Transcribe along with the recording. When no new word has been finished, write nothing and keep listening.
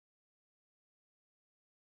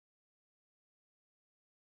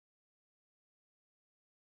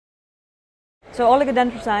So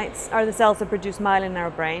oligodendrocytes are the cells that produce myelin in our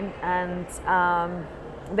brain, and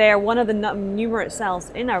they are one of the numerous cells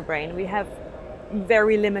in our brain. We have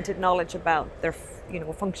very limited knowledge about their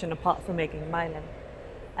function apart from making myelin.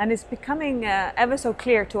 And it's becoming ever so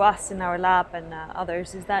clear to us in our lab and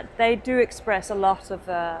others is that they do express a lot of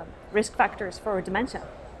risk factors for dementia.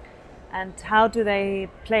 And how do they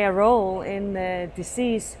play a role in the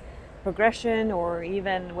disease progression, or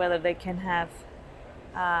even whether they can have,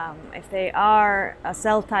 if they are a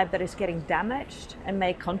cell type that is getting damaged and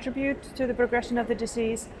may contribute to the progression of the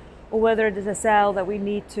disease, or whether it is a cell that we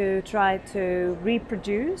need to try to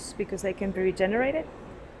reproduce because they can be regenerated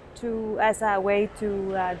as a way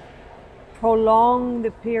to prolong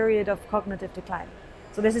the period of cognitive decline.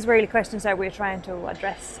 So this is really questions that we're trying to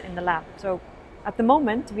address in the lab. So at the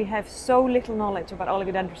moment we have so little knowledge about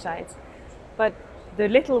oligodendrocytes, but the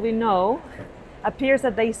little we know appears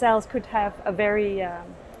that these cells could have a very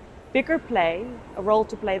bigger role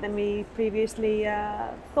to play than we previously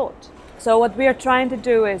thought. So what we are trying to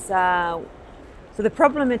do is, so the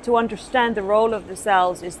problem to understand the role of the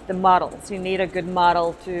cells is the models. You need a good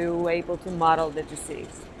model to able to model the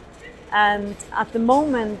disease. And at the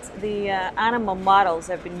moment, the animal models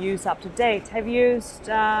that have been used up to date have used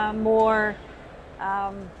more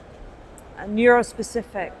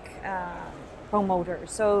neurospecific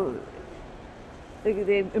promoters. So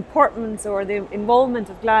the importance or the involvement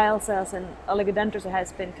of glial cells and oligodendrocytes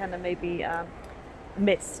has been kind of maybe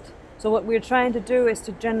missed. So what we're trying to do is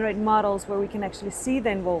to generate models where we can actually see the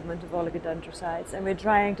involvement of oligodendrocytes, and we're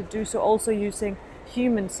trying to do so also using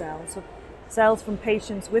human cells, so cells from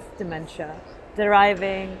patients with dementia,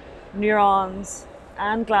 deriving neurons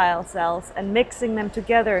and glial cells and mixing them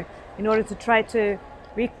together in order to try to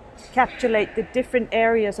recapitulate the different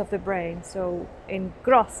areas of the brain. So in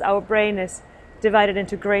gross, our brain is divided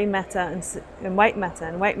into gray matter and white matter,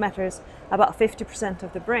 and white matter is about 50%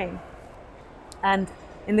 of the brain. And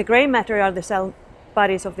in the gray matter are the cell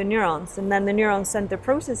bodies of the neurons, and then the neurons send their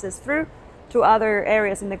processes through to other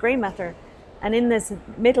areas in the gray matter. And in this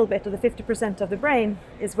middle bit of the 50% of the brain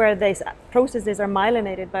is where these processes are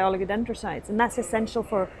myelinated by oligodendrocytes, and that's essential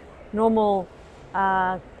for normal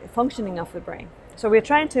functioning of the brain. So we're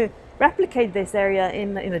trying to replicate this area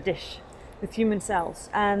in a dish with human cells,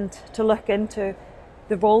 and to look into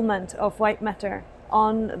the involvement of white matter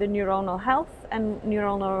on the neuronal health and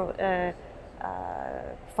neuronal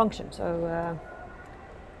function, so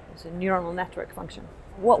it's a neuronal network function.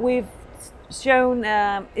 What we've shown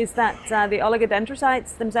is that the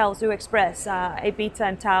oligodendrocytes themselves do express A beta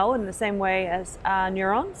and tau in the same way as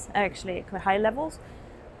neurons, actually at quite high levels.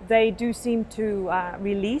 They do seem to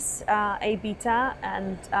release A beta,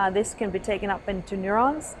 and this can be taken up into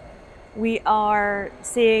neurons. We are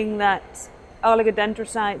seeing that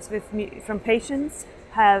oligodendrocytes from patients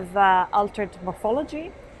have altered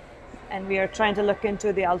morphology, and we are trying to look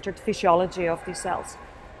into the altered physiology of these cells.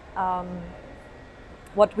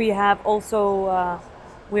 What we have also,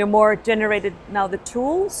 we are more generated now the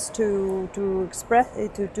tools to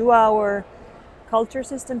do our culture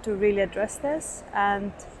system to really address this.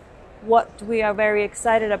 And what we are very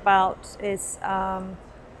excited about is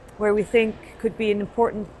where we think could be an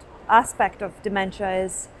important aspect of dementia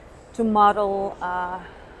is to model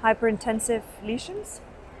hyperintensive lesions.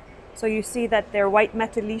 So you see that there are white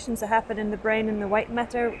matter lesions that happen in the brain in the white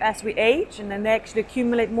matter as we age, and then they actually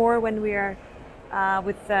accumulate more when we are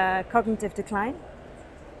with cognitive decline.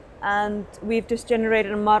 And we've just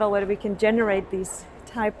generated a model where we can generate these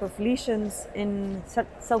type of lesions in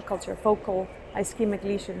cell culture, focal ischemic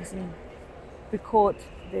lesions, and record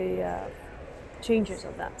the changes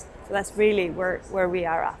of that. So that's really where we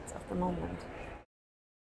are at the moment.